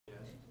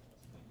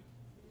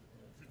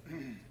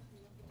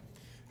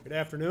Good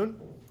afternoon.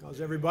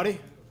 How's everybody?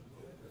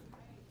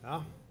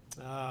 Why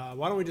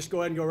don't we just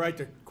go ahead and go right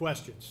to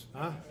questions?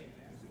 How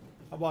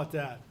about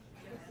that?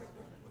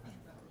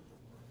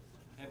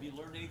 Have you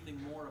learned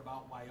anything more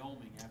about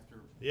Wyoming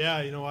after?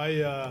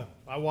 Yeah,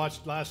 I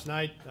watched last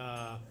night.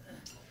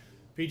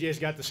 PJ's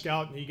got the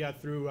scout, and he got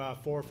through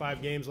 4 or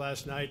 5 games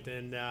last night,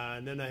 and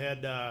then I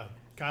had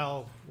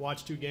Kyle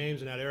watch 2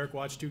 games, and had Eric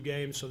watch 2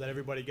 games, so that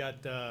everybody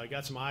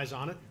got some eyes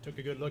on it, took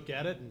a good look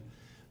at it, and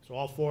so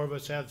all 4 of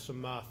us have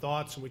some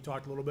thoughts, and we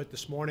talked a little bit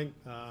this morning.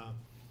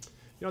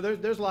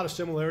 There's a lot of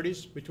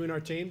similarities between our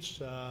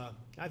teams.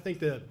 I think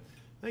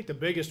the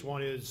biggest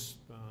one is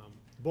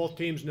both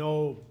teams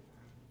know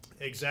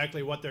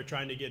exactly what they're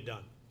trying to get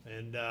done,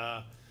 and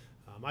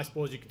I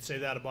suppose you could say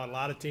that about a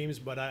lot of teams,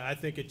 but I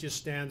think it just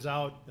stands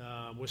out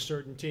with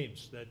certain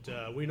teams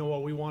that we know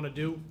what we want to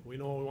do. We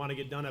know what we want to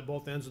get done at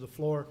both ends of the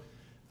floor.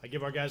 I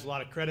give our guys a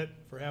lot of credit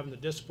for having the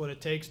discipline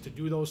it takes to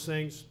do those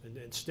things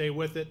and stay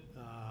with it,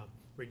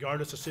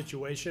 regardless of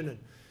situation.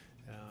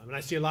 And I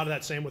see a lot of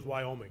that same with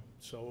Wyoming.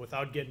 So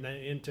without getting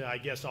into, I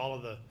guess, all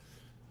the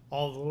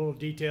little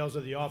details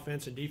of the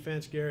offense and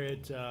defense, Gary,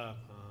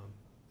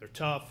 they're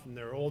tough and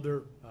they're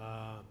older.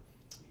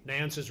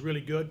 Nance is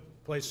really good,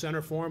 plays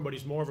center for him, but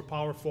he's more of a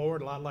power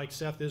forward, a lot like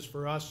Seth is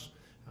for us.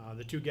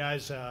 The 2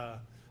 guys, a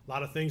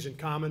lot of things in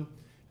common.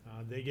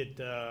 They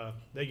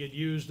get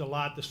used a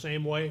lot the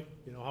same way.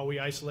 You know how we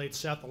isolate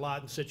Seth a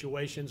lot in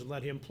situations and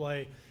let him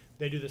play.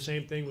 They do the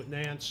same thing with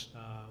Nance.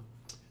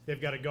 They've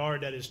got a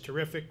guard that is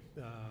terrific,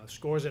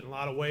 scores it in a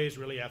lot of ways,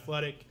 really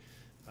athletic,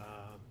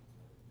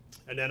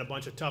 and then a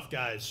bunch of tough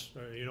guys,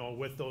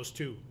 with those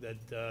 2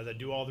 that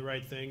do all the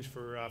right things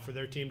for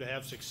their team to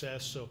have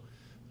success. So,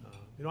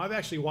 I've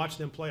actually watched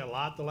them play a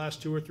lot the last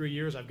 2 or 3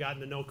 years. I've gotten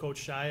to know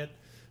Coach Chiat,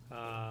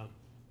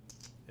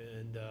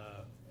 and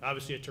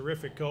obviously a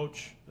terrific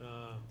coach.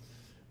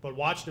 But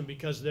watched them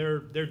because their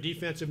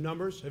defensive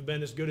numbers have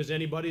been as good as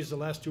anybody's the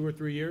last 2 or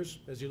 3 years.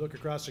 As you look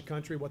across the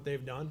country, what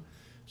they've done.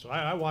 So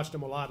I watched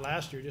them a lot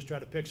last year, just try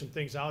to pick some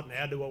things out and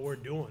add to what we're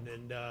doing.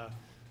 And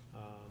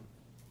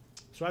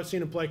so I've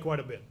seen them play quite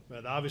a bit.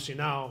 But obviously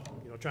now,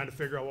 trying to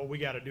figure out what we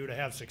got to do to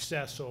have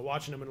success. So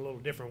watching them in a little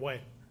different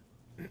way.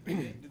 Do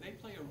they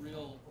play a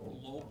real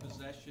low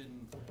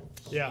possession,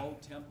 slow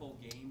tempo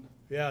game?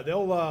 Yeah,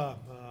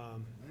 they'll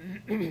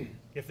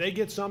if they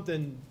get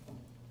something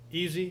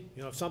easy,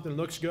 if something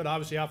looks good,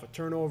 obviously off a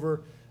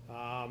turnover,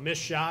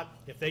 missed shot,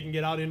 if they can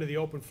get out into the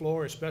open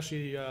floor,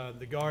 especially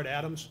the guard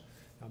Adams,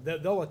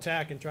 they'll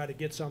attack and try to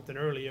get something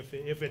early if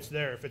it's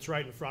there, if it's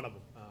right in front of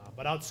them.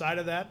 But outside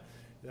of that,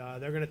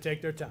 they're going to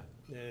take their time,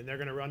 and they're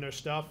going to run their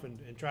stuff and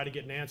try to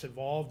get Nance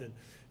involved. And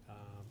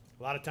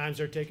a lot of times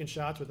they're taking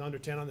shots with under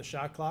 10 on the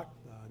shot clock.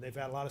 They've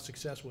had a lot of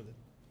success with it.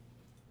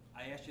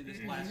 I asked you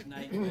this last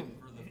night, but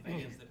for the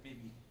fans that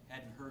maybe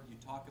hadn't heard you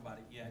talk about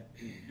it yet,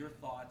 your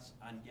thoughts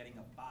on getting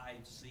a 5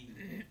 seed.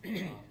 I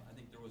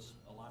think there was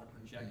a lot of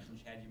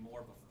projections had you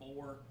more of a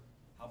 4.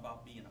 How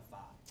about being a 5?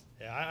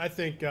 Yeah, I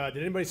think, did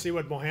anybody see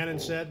what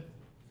Bohannon said?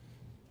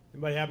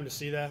 Anybody happen to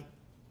see that?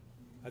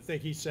 I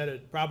think he said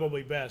it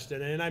probably best,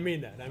 and I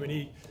mean that. I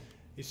mean,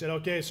 he said,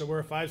 okay, so we're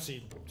a 5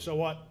 seed. So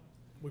what?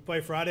 We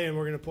play Friday, and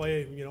we're going to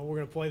play. We're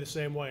going to play the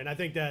same way. And I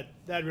think that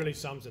really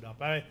sums it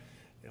up.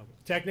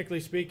 Technically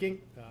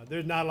speaking,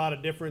 there's not a lot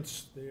of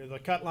difference. The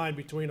cut line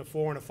between a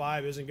 4 and a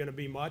 5 isn't going to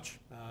be much.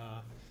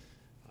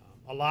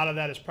 A lot of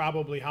that is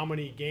probably how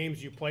many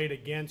games you played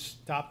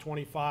against top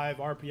 25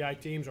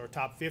 RPI teams or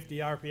top 50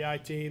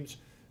 RPI teams,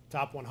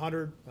 top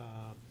 100,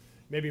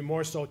 maybe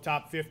more so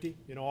top 50.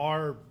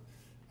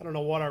 I don't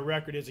know what our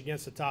record is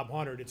against the top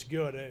 100. It's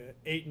good,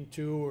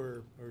 8-2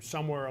 or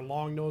somewhere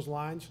along those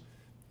lines.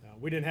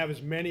 We didn't have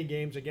as many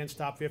games against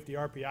top 50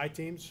 RPI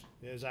teams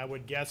as I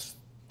would guess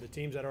the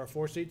teams that are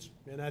 4 seeds,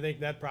 and I think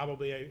that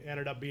probably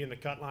ended up being the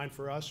cut line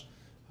for us.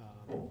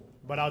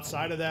 But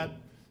outside of that,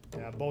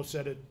 both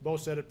said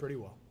it pretty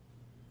well.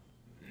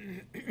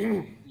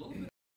 A little bit